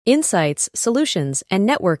Insights, solutions, and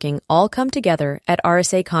networking all come together at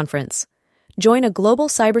RSA Conference. Join a global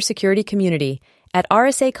cybersecurity community at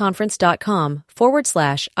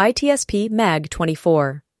rsaconference.com/ITSP Mag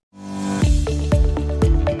 24.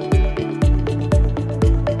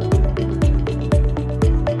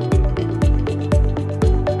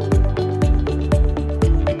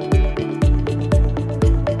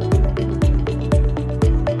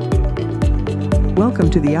 Welcome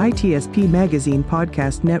to the ITSP Magazine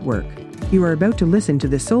Podcast Network. You are about to listen to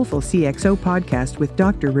the Soulful CXO podcast with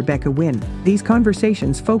Dr. Rebecca Wynn. These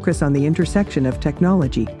conversations focus on the intersection of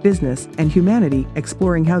technology, business, and humanity,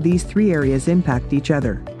 exploring how these three areas impact each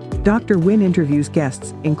other. Dr. Wynn interviews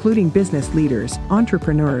guests, including business leaders,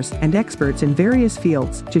 entrepreneurs, and experts in various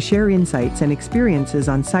fields, to share insights and experiences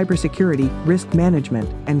on cybersecurity, risk management,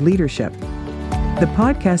 and leadership. The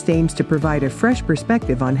podcast aims to provide a fresh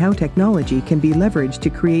perspective on how technology can be leveraged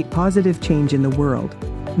to create positive change in the world.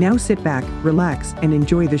 Now sit back, relax, and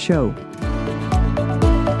enjoy the show.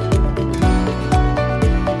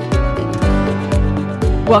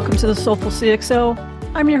 Welcome to the Soulful CXO.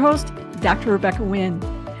 I'm your host, Dr. Rebecca Wynn.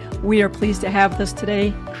 We are pleased to have with us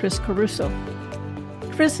today Chris Caruso.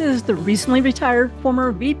 Chris is the recently retired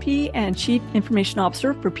former VP and Chief Information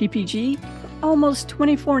Officer for PPG. Almost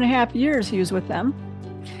 24 and a half years he was with them,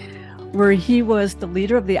 where he was the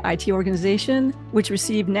leader of the IT organization, which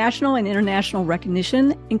received national and international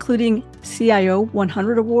recognition, including CIO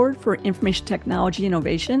 100 Award for Information Technology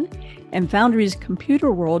Innovation and Foundry's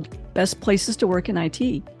Computer World Best Places to Work in IT.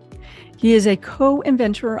 He is a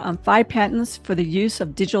co-inventor on 5 patents for the use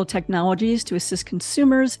of digital technologies to assist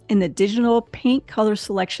consumers in the digital paint color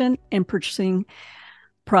selection and purchasing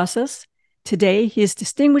process. Today, he is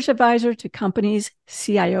Distinguished Advisor to companies,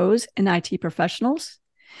 CIOs, and IT professionals.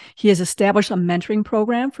 He has established a mentoring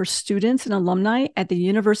program for students and alumni at the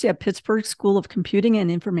University of Pittsburgh School of Computing and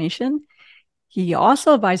Information. He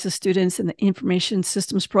also advises students in the Information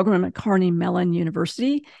Systems program at Carnegie Mellon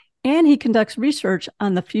University, and he conducts research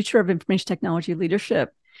on the future of information technology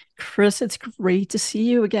leadership. Chris, it's great to see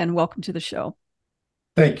you again. Welcome to the show.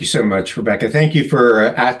 Thank you so much, Rebecca. Thank you for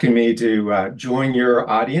asking me to join your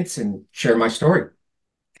audience and share my story.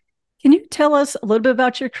 Can you tell us a little bit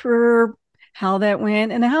about your career, how that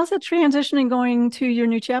went, and how's that transitioning going to your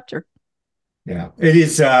new chapter? Yeah, it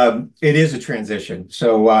is a transition.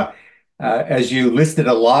 So as you listed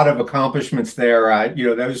a lot of accomplishments there,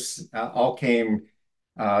 those all came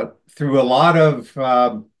through a lot of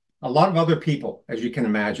other people, as you can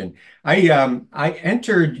imagine. I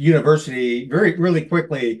entered university really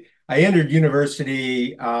quickly. I entered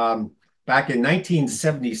university back in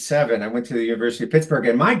 1977. I went to the University of Pittsburgh,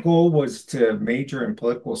 and my goal was to major in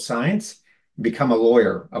political science, become a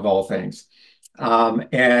lawyer of all things.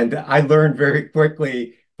 And I learned very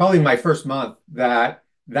quickly, probably my first month, that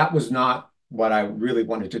was not what I really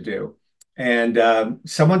wanted to do. And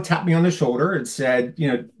someone tapped me on the shoulder and said,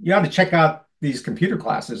 you ought to check out these computer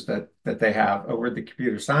classes that they have over at the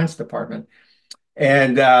computer science department.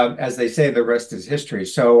 And as they say, the rest is history.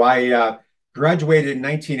 So I graduated in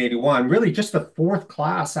 1981, really just the 4th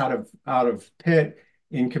class out of Pitt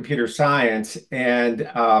in computer science, and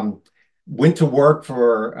went to work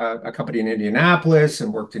for a company in Indianapolis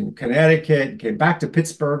and worked in Connecticut, came back to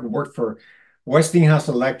Pittsburgh and worked for Westinghouse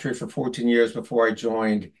Electric for 14 years before I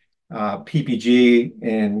joined PPG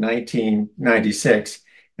in 1996.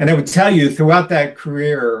 And I would tell you, throughout that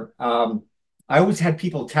career, I always had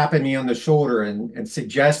people tapping me on the shoulder and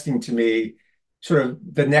suggesting to me sort of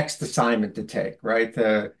the next assignment to take, right?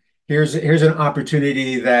 Here's an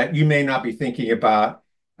opportunity that you may not be thinking about,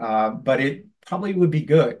 but it probably would be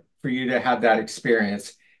good for you to have that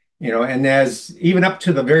experience. And as even up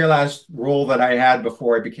to the very last role that I had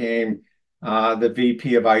before I became the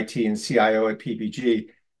VP of IT and CIO at PPG,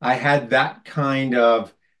 I had that kind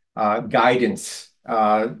of guidance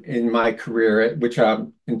in my career, which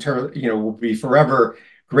will be forever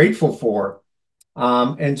grateful for.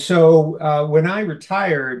 And so when I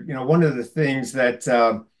retired, one of the things that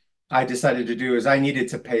I decided to do is I needed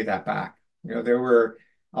to pay that back. There were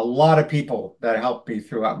a lot of people that helped me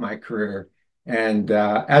throughout my career. And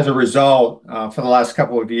as a result, for the last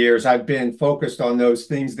couple of years, I've been focused on those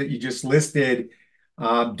things that you just listed,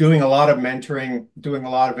 doing a lot of mentoring, doing a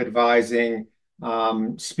lot of advising,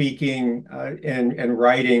 speaking and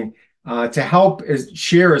writing to help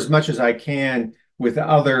share as much as I can with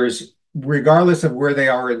others, regardless of where they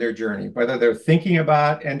are in their journey, whether they're thinking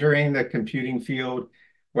about entering the computing field,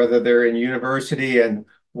 whether they're in university and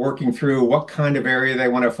working through what kind of area they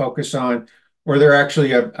want to focus on, or they're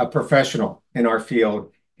actually a professional in our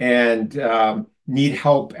field and need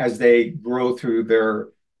help as they grow through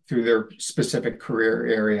through their specific career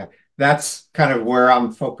area. That's kind of where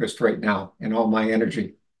I'm focused right now and all my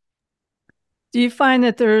energy. Do you find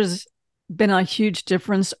that there's been a huge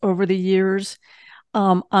difference over the years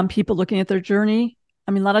on people looking at their journey?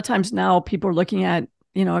 I mean, a lot of times now people are looking at,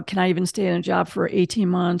 can I even stay in a job for 18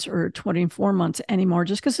 months or 24 months anymore?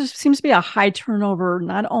 Just because there seems to be a high turnover,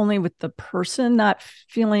 not only with the person not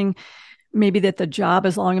feeling maybe that the job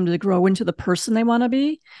is allowing them to grow into the person they want to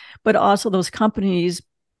be, but also those companies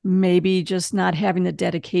maybe just not having the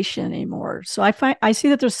dedication anymore. So I see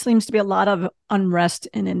that there seems to be a lot of unrest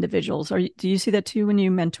in individuals. Do you see that too when you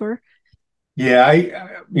mentor?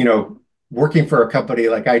 Yeah, working for a company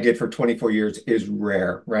like I did for 24 years is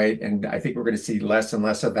rare, right? And I think we're going to see less and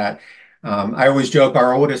less of that. I always joke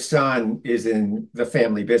our oldest son is in the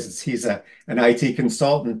family business. He's an IT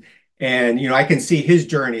consultant, and I can see his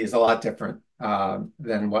journey is a lot different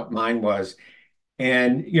than what mine was.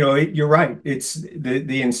 And you're right. It's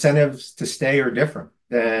the incentives to stay are different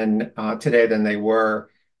than today than they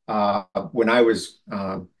were when I was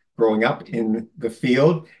growing up in the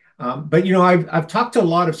field. But I've talked to a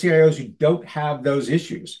lot of CIOs who don't have those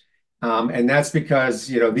issues, and that's because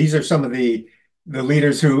these are some of the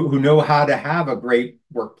leaders who know how to have a great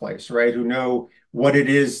workplace, right? Who know what it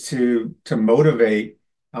is to motivate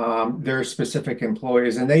their specific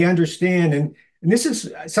employees, and they understand. And this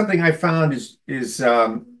is something I found is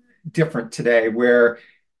different today, where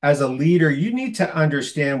as a leader, you need to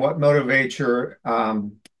understand what motivates your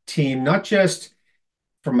team, not just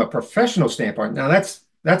from a professional standpoint. Now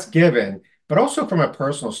that's given, but also from a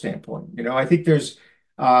personal standpoint. I think there's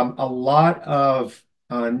a lot of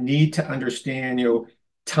need to understand,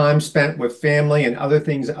 time spent with family and other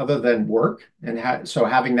things other than work, and so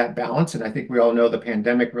having that balance. And I think we all know the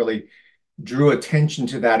pandemic really drew attention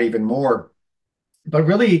to that even more. But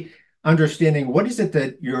really understanding what is it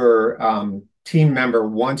that your team member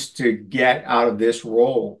wants to get out of this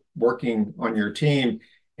role working on your team,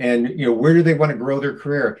 and where do they want to grow their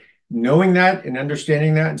career? Knowing that and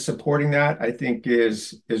understanding that and supporting that, I think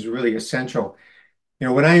is really essential.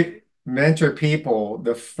 When I mentor people,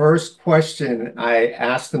 the first question I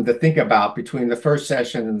ask them to think about between the first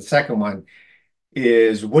session and the second one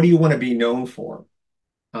is, what do you want to be known for?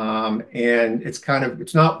 And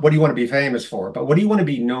it's not what do you want to be famous for, but what do you want to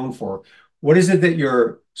be known for? What is it that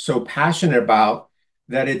you're so passionate about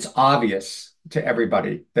that it's obvious to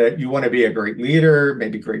everybody that you want to be a great leader,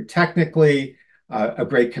 maybe great technically, a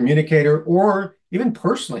great communicator, or even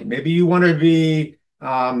personally, maybe you want to be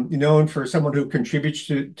known for someone who contributes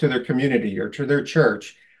to their community or to their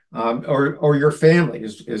church, or your family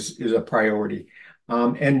is a priority.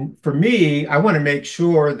 And for me, I want to make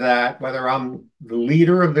sure that whether I'm the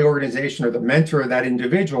leader of the organization or the mentor of that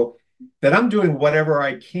individual, that I'm doing whatever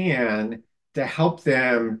I can to help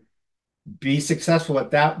them be successful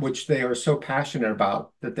at that which they are so passionate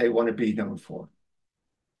about that they want to be known for.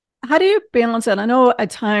 How do you balance that? I know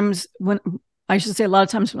at times a lot of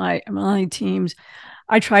times when I'm on teams,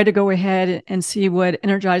 I try to go ahead and see what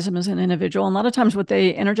energizes them as an individual. And a lot of times what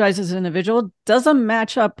they energize as an individual doesn't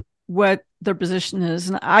match up what their position is.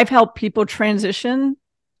 And I've helped people transition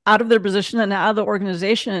out of their position and out of the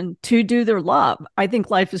organization to do their love. I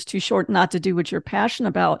think life is too short not to do what you're passionate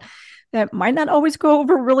about. That might not always go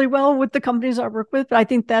over really well with the companies I work with, but I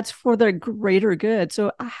think that's for the greater good.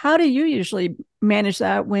 So how do you usually manage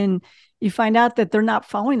that when you find out that they're not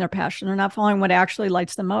following their passion, they're not following what actually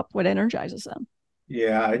lights them up, what energizes them?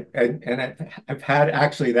 Yeah, and I've had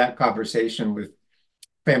actually that conversation with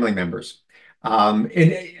family members. And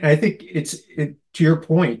I think to your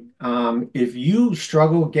point, if you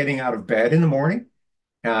struggle getting out of bed in the morning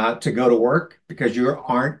to go to work because you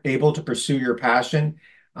aren't able to pursue your passion,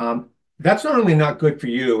 that's not only not good for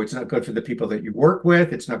you, it's not good for the people that you work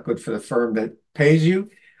with, it's not good for the firm that pays you,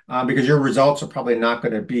 because your results are probably not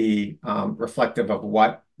going to be reflective of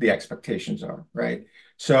what the expectations are, right?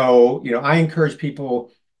 So, I encourage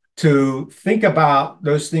people to think about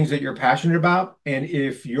those things that you're passionate about. And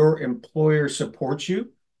if your employer supports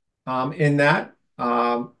you in that,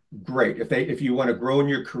 great. If you want to grow in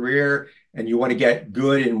your career and you want to get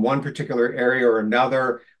good in one particular area or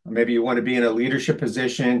another, or maybe you want to be in a leadership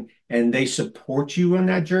position and they support you in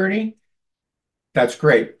that journey, that's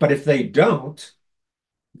great. But if they don't,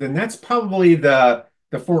 then that's probably the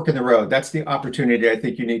fork in the road. That's the opportunity I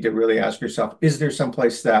think you need to really ask yourself, is there some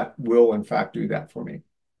place that will in fact do that for me?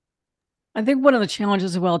 I think one of the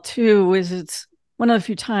challenges as well too is it's one of the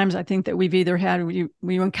few times I think that we've either had we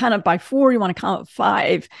want to count it by 4, you want to count it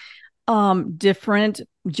 5 different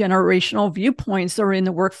generational viewpoints that are in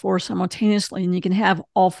the workforce simultaneously, and you can have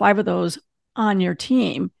all 5 of those on your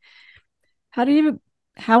team. How do you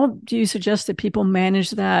How do you suggest that people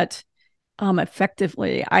manage that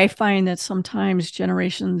effectively? I find that sometimes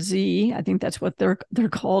Generation Z, I think that's what they're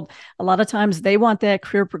called. A lot of times they want that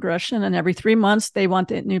career progression, and every 3 months they want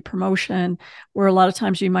that new promotion. Where a lot of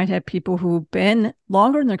times you might have people who've been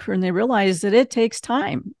longer in their career and they realize that it takes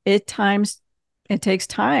time. It takes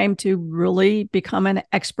time to really become an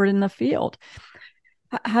expert in the field.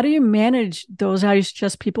 How do you manage those? How do you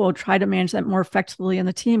suggest people try to manage that more effectively in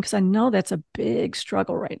the team? Because I know that's a big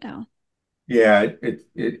struggle right now. Yeah,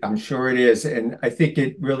 I'm sure it is. And I think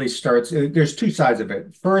it really starts, there's two sides of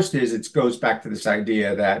it. First is it goes back to this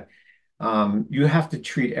idea that you have to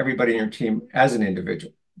treat everybody in your team as an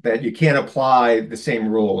individual, that you can't apply the same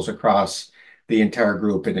rules across the entire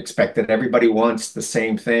group and expect that everybody wants the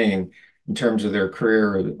same thing in terms of their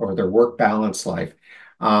career or their work balance life.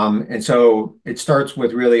 And so it starts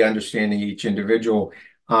with really understanding each individual.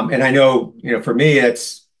 And I know, for me,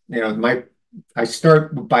 it's, I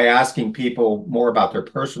start by asking people more about their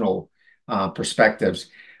personal perspectives.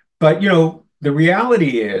 But the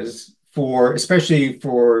reality is, especially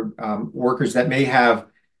for workers that may have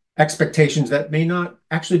expectations that may not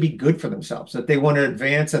actually be good for themselves, that they want to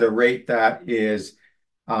advance at a rate that is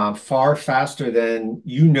far faster than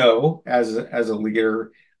as a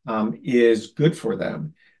leader is good for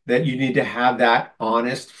them. That you need to have that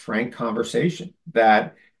honest, frank conversation.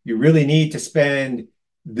 That you really need to spend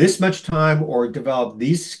this much time or develop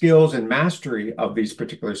these skills and mastery of these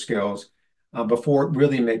particular skills before it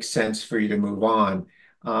really makes sense for you to move on,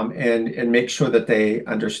 and make sure that they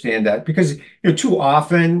understand that, because too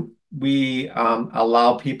often we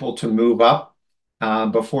allow people to move up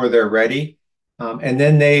before they're ready, and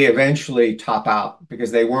then they eventually top out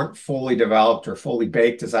because they weren't fully developed or fully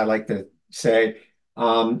baked, as I like to say,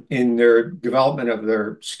 in their development of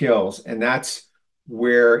their skills, and that's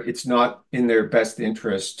where it's not in their best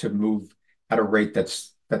interest to move at a rate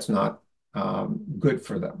that's not good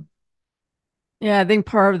for them. Yeah, I think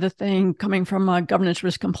part of the thing coming from a governance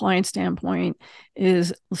risk compliance standpoint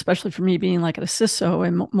is, especially for me being like a CISO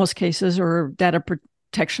in most cases, or data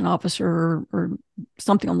protection officer, or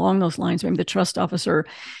something along those lines, maybe the trust officer,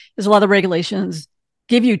 is a lot of regulations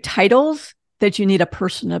give you titles that you need a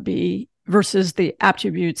person to be versus the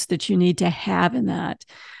attributes that you need to have in that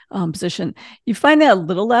position. You find that a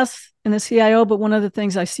little less in the CIO, but one of the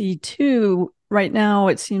things I see too right now,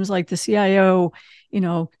 it seems like the CIO,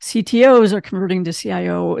 CTOs are converting to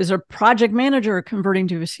CIO. Is a project manager converting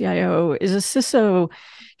to a CIO? Is a CISO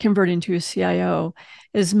converting to a CIO?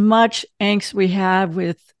 As much angst we have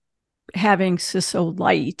with having CISO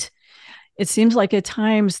light, it seems like at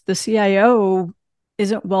times the CIO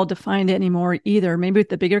isn't well defined anymore either. Maybe with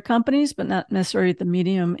the bigger companies, but not necessarily the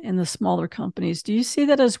medium and the smaller companies. Do you see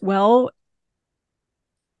that as well?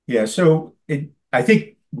 Yeah, so I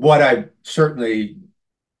think what I've certainly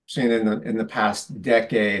seen in the past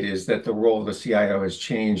decade is that the role of the CIO has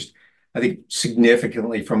changed, I think,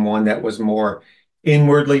 significantly from one that was more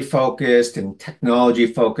inwardly focused and technology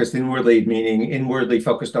focused, inwardly meaning inwardly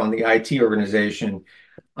focused on the IT organization,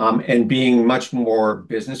 and being much more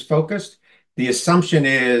business focused. The assumption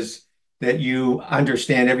is that you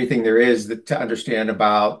understand everything there is to understand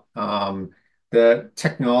about the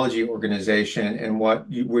technology organization, and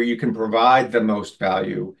where you can provide the most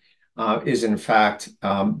value is in fact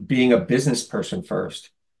being a business person first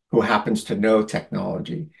who happens to know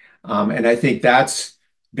technology. And I think that's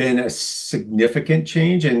been a significant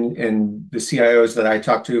change in the CIOs that I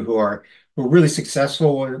talk to who are really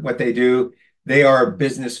successful in what they do. They are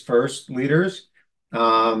business first leaders.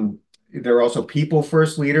 They're also people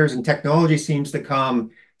first leaders, and technology seems to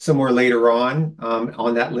come somewhere later on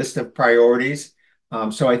that list of priorities.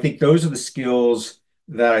 So I think those are the skills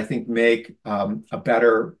that I think make a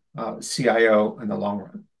better CIO in the long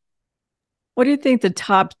run. What do you think the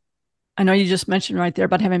top? I know you just mentioned right there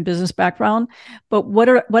about having business background, but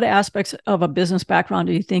what aspects of a business background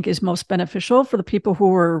do you think is most beneficial for the people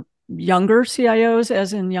who are younger CIOs,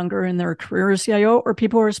 as in younger in their career as CIO, or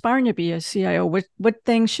people who are aspiring to be a CIO? What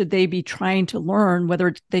things should they be trying to learn,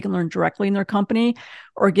 whether they can learn directly in their company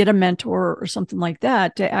or get a mentor or something like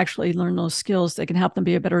that to actually learn those skills that can help them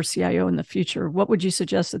be a better CIO in the future? What would you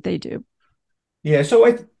suggest that they do? Yeah, so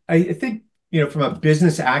I think from a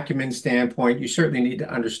business acumen standpoint, you certainly need to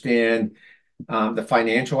understand the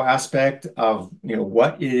financial aspect of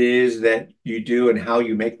what it is that you do and how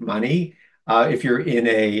you make money. If you're in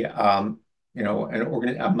a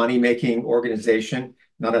money-making organization,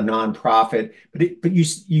 not a nonprofit, but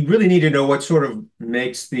you really need to know what sort of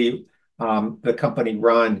makes the company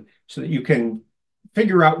run, so that you can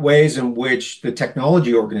figure out ways in which the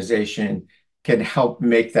technology organization can help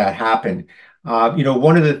make that happen.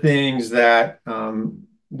 One of the things that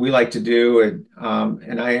we like to do,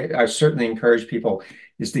 and I certainly encourage people,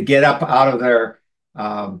 is to get up out of their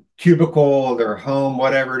cubicle, their home,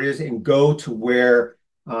 whatever it is, and go to where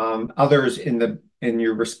others in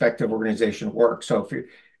your respective organization work. So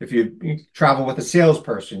if you travel with a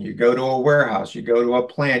salesperson, you go to a warehouse, you go to a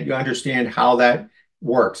plant, you understand how that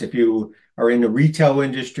works. If you are in the retail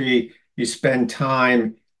industry, you spend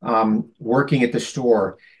time working at the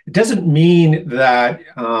store. It doesn't mean that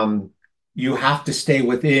you have to stay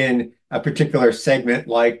within a particular segment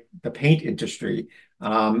like the paint industry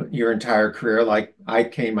your entire career, like I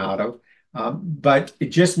came out of. But it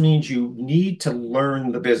just means you need to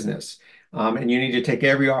learn the business, and you need to take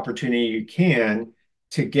every opportunity you can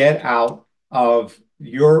to get out of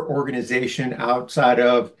your organization, outside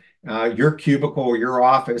of your cubicle or your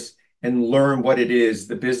office, and learn what it is,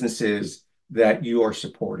 the business is that you are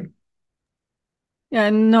supporting. Yeah,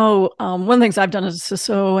 no. One of the things I've done as a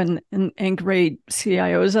CISO and great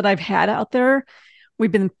CIOs that I've had out there,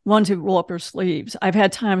 we've been ones who roll up their sleeves. I've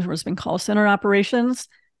had times where it's been call center operations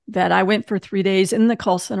that I went for 3 days in the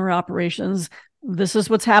call center operations. This is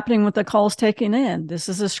what's happening with the calls taken in. This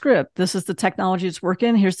is a script. This is the technology that's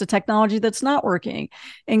working. Here's the technology that's not working.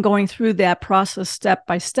 And going through that process step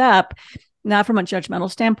by step, not from a judgmental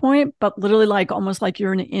standpoint, but literally like almost like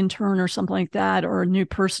you're an intern or something like that, or a new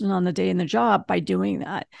person on the day in the job by doing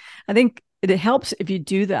that. I think it helps if you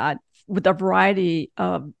do that with a variety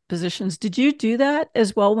of positions. Did you do that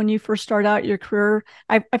as well when you first start out your career?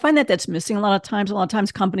 I find that that's missing a lot of times. A lot of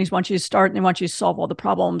times companies want you to start and they want you to solve all the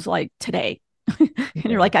problems like today. And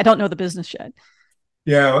you're like, I don't know the business yet.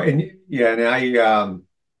 And I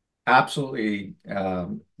absolutely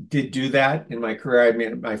did do that in my career. I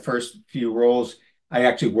mean, my first few roles, I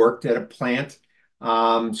actually worked at a plant.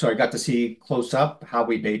 So I got to see close up how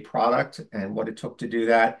we made product and what it took to do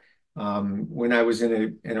that. When I was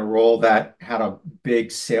in a role that had a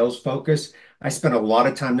big sales focus, I spent a lot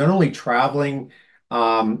of time not only traveling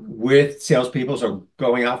with salespeople, so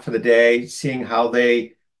going out for the day, seeing how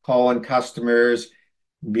they call on customers,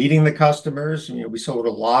 meeting the customers. We sold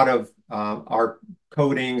a lot of our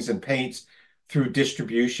coatings and paints through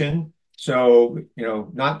distribution. So,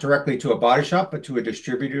 not directly to a body shop, but to a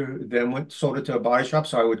distributor who then sold it to a body shop.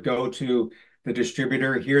 So I would go to the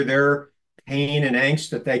distributor, hear their pain and angst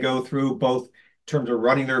that they go through, both in terms of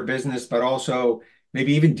running their business, but also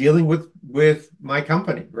maybe even dealing with my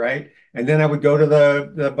company, right? And then I would go to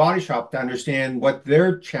the body shop to understand what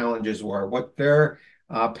their challenges were, what their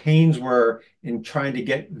pains were in trying to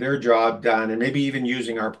get their job done, and maybe even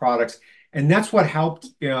using our products. And that's what helped,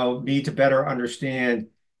 me to better understand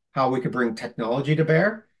how we could bring technology to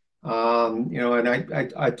bear. And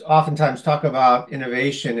I oftentimes talk about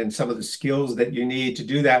innovation and some of the skills that you need to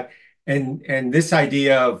do that. And this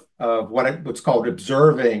idea of what's called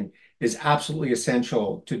observing is absolutely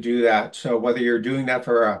essential to do that. So whether you're doing that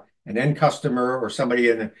for an end customer or somebody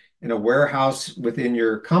in a warehouse within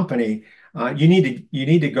your company, you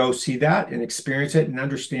need to go see that and experience it and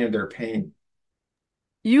understand their pain.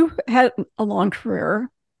 You had a long career.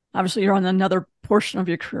 Obviously, you're on another portion of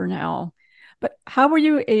your career now. But how were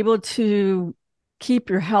you able to keep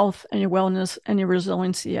your health and your wellness and your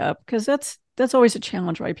resiliency up? Because that's always a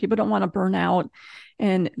challenge, right? People don't want to burn out.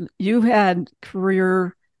 And you had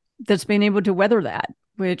career that's been able to weather that,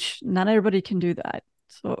 which not everybody can do that.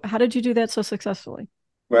 So how did you do that so successfully?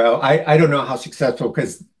 Well, I don't know how successful,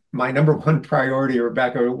 because my number one priority,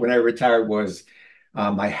 Rebecca, when I retired was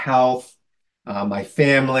my health, my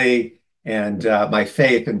family, and my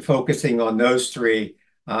faith, and focusing on those three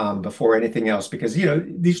before anything else. Because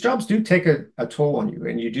these jobs do take a toll on you,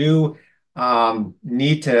 and you do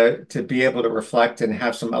need to be able to reflect and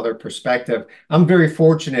have some other perspective. I'm very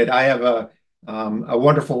fortunate. I have a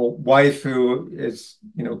wonderful wife who is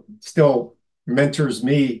still mentors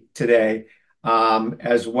me today,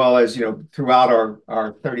 as well as throughout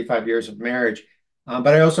our 35 years of marriage.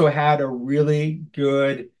 But I also had a really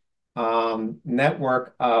good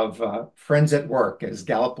network of friends at work, as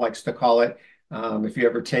Gallup likes to call it. If you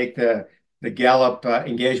ever take the Gallup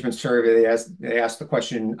engagement survey, they ask the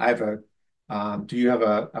question, do you have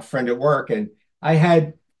a friend at work? And I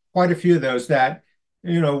had quite a few of those that,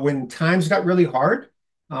 when times got really hard,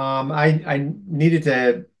 I needed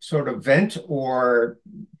to sort of vent or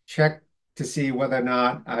check to see whether or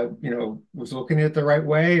not I, was looking at it the right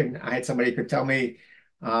way. And I had somebody who could tell me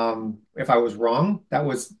if I was wrong. That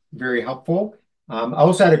was very helpful. I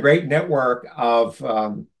also had a great network of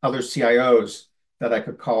other CIOs that I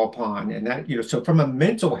could call upon. And that, so from a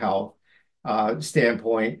mental health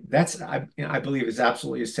standpoint, I believe is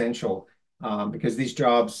absolutely essential, because these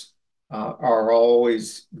jobs are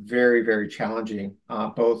always very, very challenging,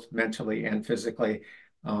 both mentally and physically.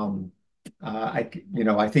 Um, I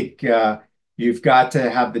think you've got to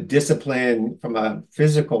have the discipline from a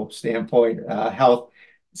physical standpoint, health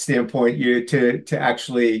standpoint, you to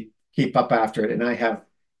actually keep up after it. And I have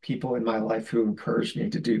people in my life who encourage me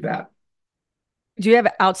to do that. Do you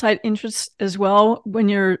have outside interests as well when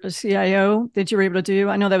you're a CIO that you're able to do?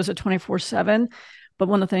 I know that was a 24/7, but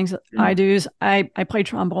one of the things that I do is I play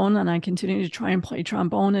trombone, and I continue to try and play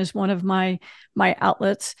trombone as one of my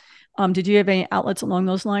outlets. Did you have any outlets along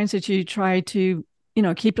those lines that you try to,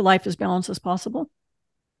 keep your life as balanced as possible?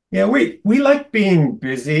 Yeah, we like being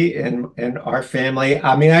busy in our family.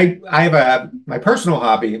 I mean, I have my personal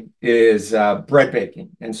hobby is bread baking,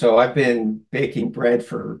 and so I've been baking bread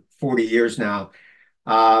for 40 years now.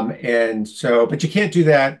 And so, but you can't do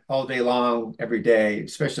that all day long, every day,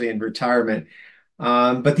 especially in retirement.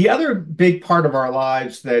 But the other big part of our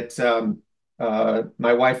lives that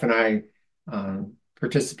my wife and I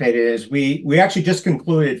participated in is we actually just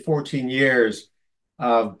concluded 14 years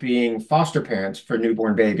of being foster parents for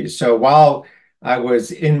newborn babies. So while I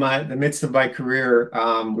was in the midst of my career,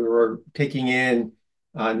 we were taking in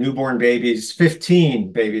newborn babies,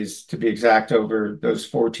 15 babies to be exact, over those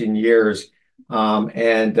 14 years.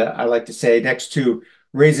 And I like to say, next to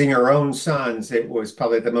raising our own sons, it was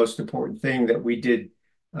probably the most important thing that we did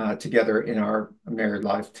together in our married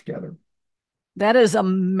life together. That is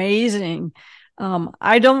amazing.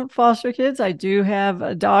 I don't foster kids. I do have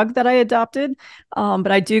a dog that I adopted,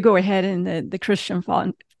 but I do go ahead in the Christian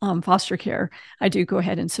foster care. I do go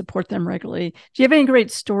ahead and support them regularly. Do you have any great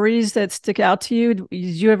stories that stick out to you? Do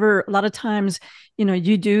you ever, a lot of times,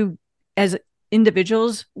 you do, as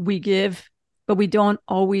individuals, we give, but we don't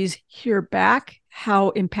always hear back how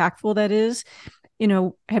impactful that is.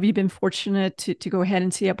 Have you been fortunate to go ahead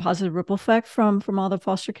and see a positive ripple effect from all the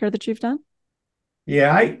foster care that you've done?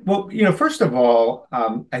 Yeah, well, first of all,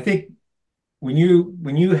 I think when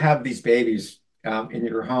you have these babies in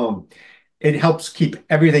your home, it helps keep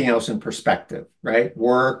everything else in perspective, right?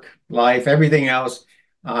 Work, life, everything else,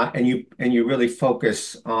 and you really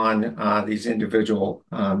focus on these individual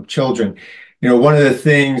children. One of the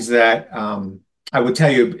things that I would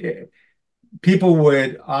tell you, people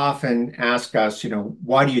would often ask us,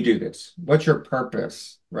 why do you do this? What's your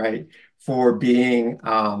purpose, right, for being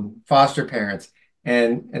foster parents?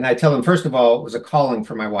 And I tell them, first of all, it was a calling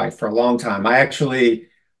for my wife for a long time. I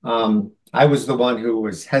was the one who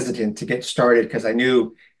was hesitant to get started because I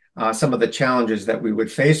knew some of the challenges that we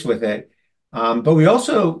would face with it. But we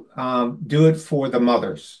also do it for the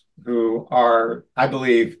mothers who are, I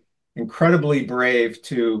believe, incredibly brave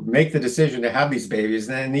to make the decision to have these babies,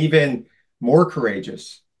 and even more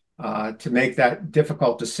courageous to make that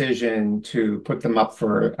difficult decision to put them up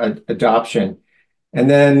for adoption. And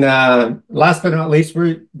then last but not least,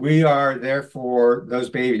 we are there for those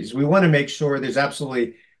babies. We want to make sure there's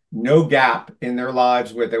absolutely no gap in their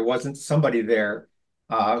lives where there wasn't somebody there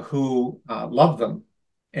who loved them.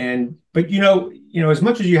 But as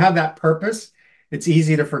much as you have that purpose, it's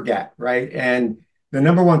easy to forget, right? And the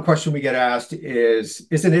number one question we get asked is,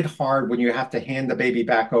 isn't it hard when you have to hand the baby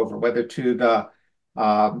back over, whether to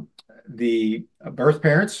the birth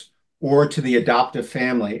parents or to the adoptive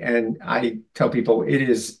family? And I tell people it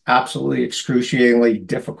is absolutely excruciatingly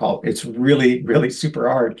difficult. It's really, really super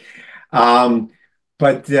hard.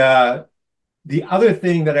 But the other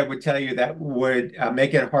thing that I would tell you that would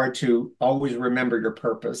make it hard to always remember your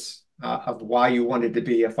purpose of why you wanted to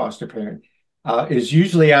be a foster parent is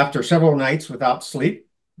usually after several nights without sleep,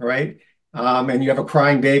 right? And you have a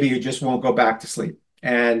crying baby who just won't go back to sleep.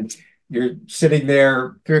 And you're sitting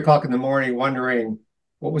there 3 o'clock in the morning wondering,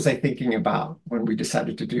 what was I thinking about when we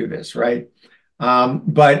decided to do this, right?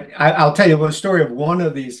 But I'll tell you a story of one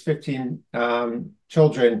of these 15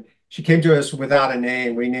 children. She came to us without a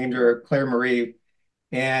name. We named her Claire Marie.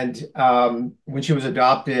 And when she was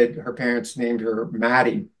adopted, her parents named her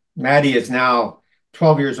Maddie. Maddie is now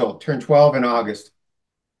 12 years old, turned 12 in August.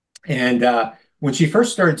 And when she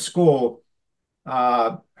first started school,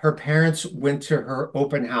 her parents went to her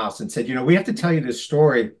open house and said, we have to tell you this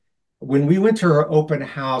story. When we went to her open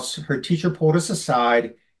house, her teacher pulled us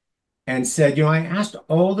aside and said, I asked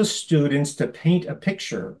all the students to paint a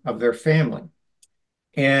picture of their family.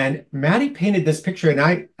 And Maddie painted this picture, and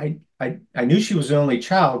I knew she was the only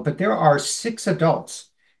child, but there are 6 adults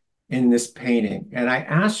in this painting. And I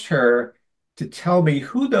asked her to tell me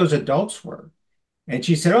who those adults were. And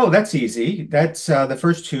she said, oh, that's easy. That's the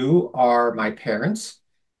first 2 are my parents.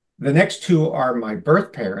 The next 2 are my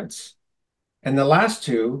birth parents. And the last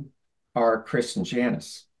 2 are Chris and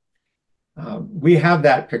Janice. we have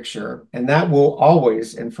that picture, and that will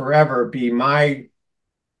always and forever be my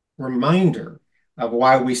reminder of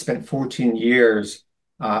why we spent 14 years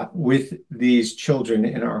with these children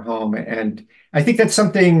in our home. And I think that's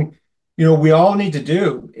something, we all need to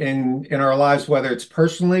do in our lives, whether it's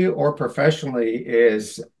personally or professionally,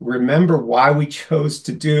 is remember why we chose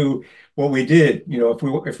to do what we did.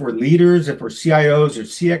 If we're leaders, if we're CIOs or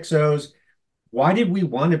CXOs, why did we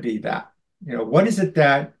want to be that? What is it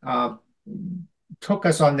that took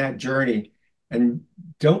us on that journey? And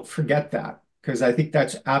don't forget that, because I think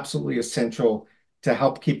that's absolutely essential to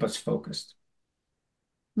help keep us focused.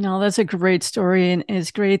 No, that's a great story. And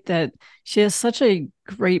it's great that she has such a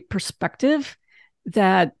great perspective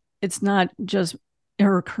that it's not just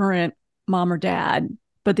her current mom or dad,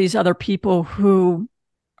 but these other people who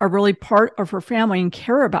are really part of her family and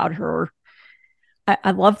care about her.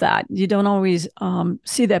 I love that. You don't always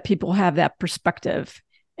see that people have that perspective.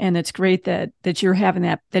 And it's great that you're having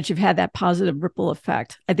that you've had that positive ripple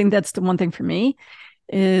effect. I think that's the one thing for me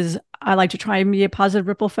is I like to try and be a positive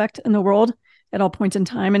ripple effect in the world at all points in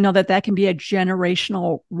time, and know that can be a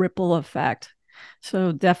generational ripple effect.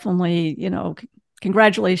 So definitely,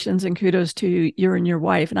 congratulations and kudos to you and your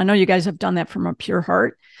wife. And I know you guys have done that from a pure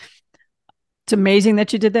heart. It's amazing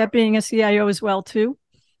that you did that being a CIO as well too.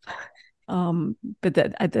 But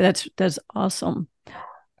that's awesome.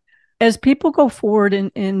 As people go forward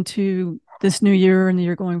into this new year and the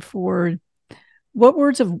year going forward, what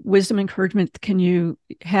words of wisdom, encouragement can you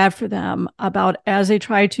have for them about as they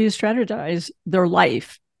try to strategize their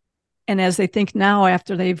life? And as they think now,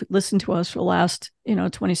 after they've listened to us for the last,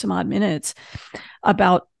 20 some odd minutes,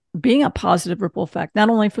 about being a positive ripple effect, not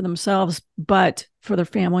only for themselves, but for their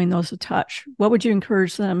family and those who touch, what would you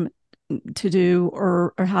encourage them to do,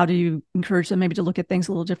 or how do you encourage them maybe to look at things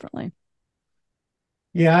a little differently?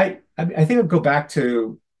 Yeah, I think I'll go back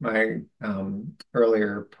to my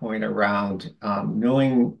earlier point around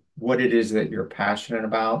knowing what it is that you're passionate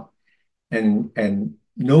about, and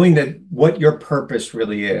knowing that what your purpose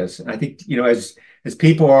really is. And I think, as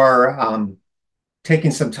people are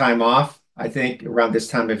taking some time off, I think around this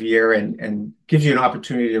time of year, and gives you an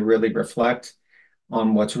opportunity to really reflect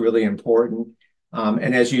on what's really important.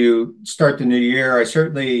 And as you start the new year, I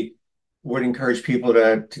certainly would encourage people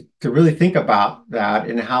to really think about that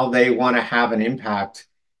and how they want to have an impact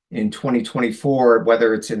in 2024,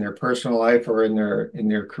 whether it's in their personal life or in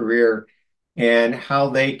their career, and how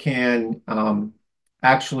they can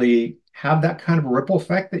actually have that kind of ripple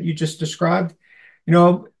effect that you just described.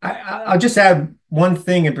 I'll just add one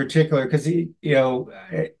thing in particular, because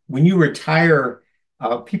when you retire,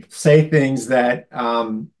 people say things that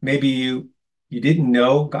maybe you didn't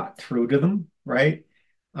know got through to them, right?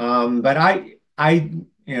 But I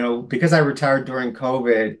because I retired during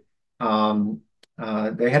COVID,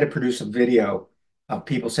 they had to produce a video of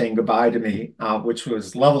people saying goodbye to me, which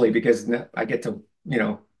was lovely because I get to,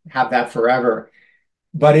 have that forever.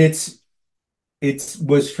 But it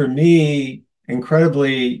was for me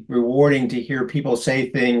incredibly rewarding to hear people say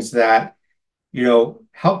things that,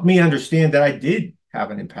 helped me understand that I did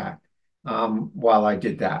have an impact while I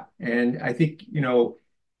did that. And I think,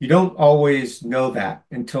 you don't always know that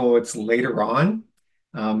until it's later on,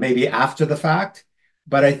 maybe after the fact.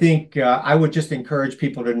 But I think I would just encourage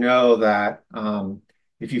people to know that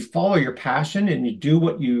if you follow your passion and you do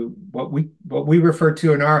what we refer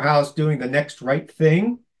to in our house, doing the next right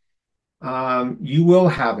thing, you will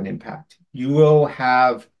have an impact. You will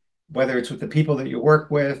have, whether it's with the people that you work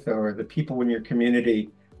with or the people in your community,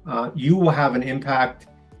 you will have an impact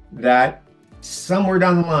that somewhere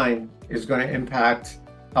down the line is going to impact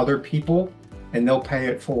other people, and they'll pay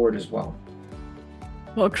it forward as well.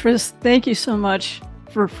 Well, Chris, thank you so much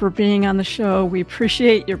for being on the show. We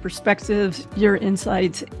appreciate your perspectives, your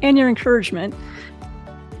insights, and your encouragement.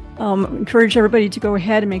 Encourage everybody to go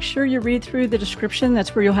ahead and make sure you read through the description.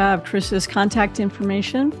 That's where you'll have Chris's contact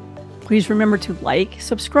information. Please remember to like,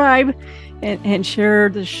 subscribe, and share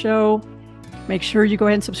the show. Make sure you go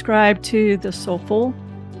ahead and subscribe to the Soulful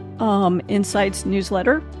Insights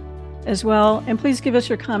newsletter as well. And please give us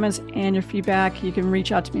your comments and your feedback. You can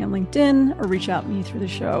reach out to me on LinkedIn or reach out to me through the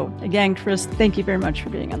show. Again, Chris, thank you very much for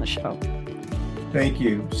being on the show. Thank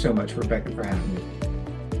you so much, Rebecca, for having me.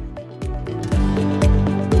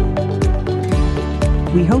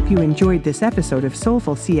 We hope you enjoyed this episode of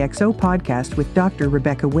Soulful CXO Podcast with Dr.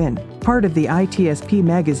 Rebecca Wynn, part of the ITSP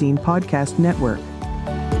Magazine Podcast Network.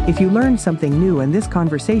 If you learned something new and this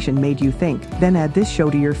conversation made you think, then add this show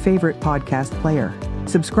to your favorite podcast player.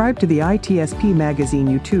 Subscribe to the ITSP Magazine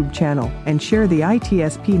YouTube channel and share the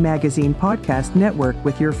ITSP Magazine Podcast Network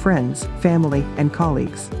with your friends, family, and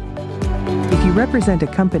colleagues. If If you represent a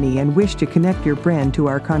company and wish to connect your brand to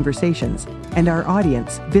our conversations and our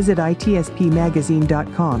audience, visit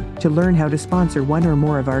itspmagazine.com to learn how to sponsor one or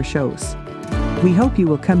more of our shows. We hope you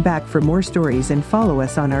will come back for more stories and follow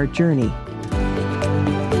us on our journey.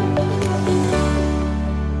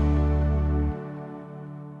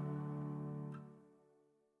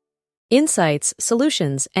 Insights,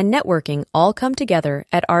 solutions, and networking all come together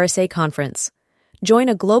at RSA Conference. Join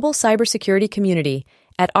a global cybersecurity community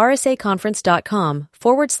at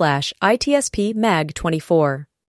rsaconference.com/ITSP Mag 24.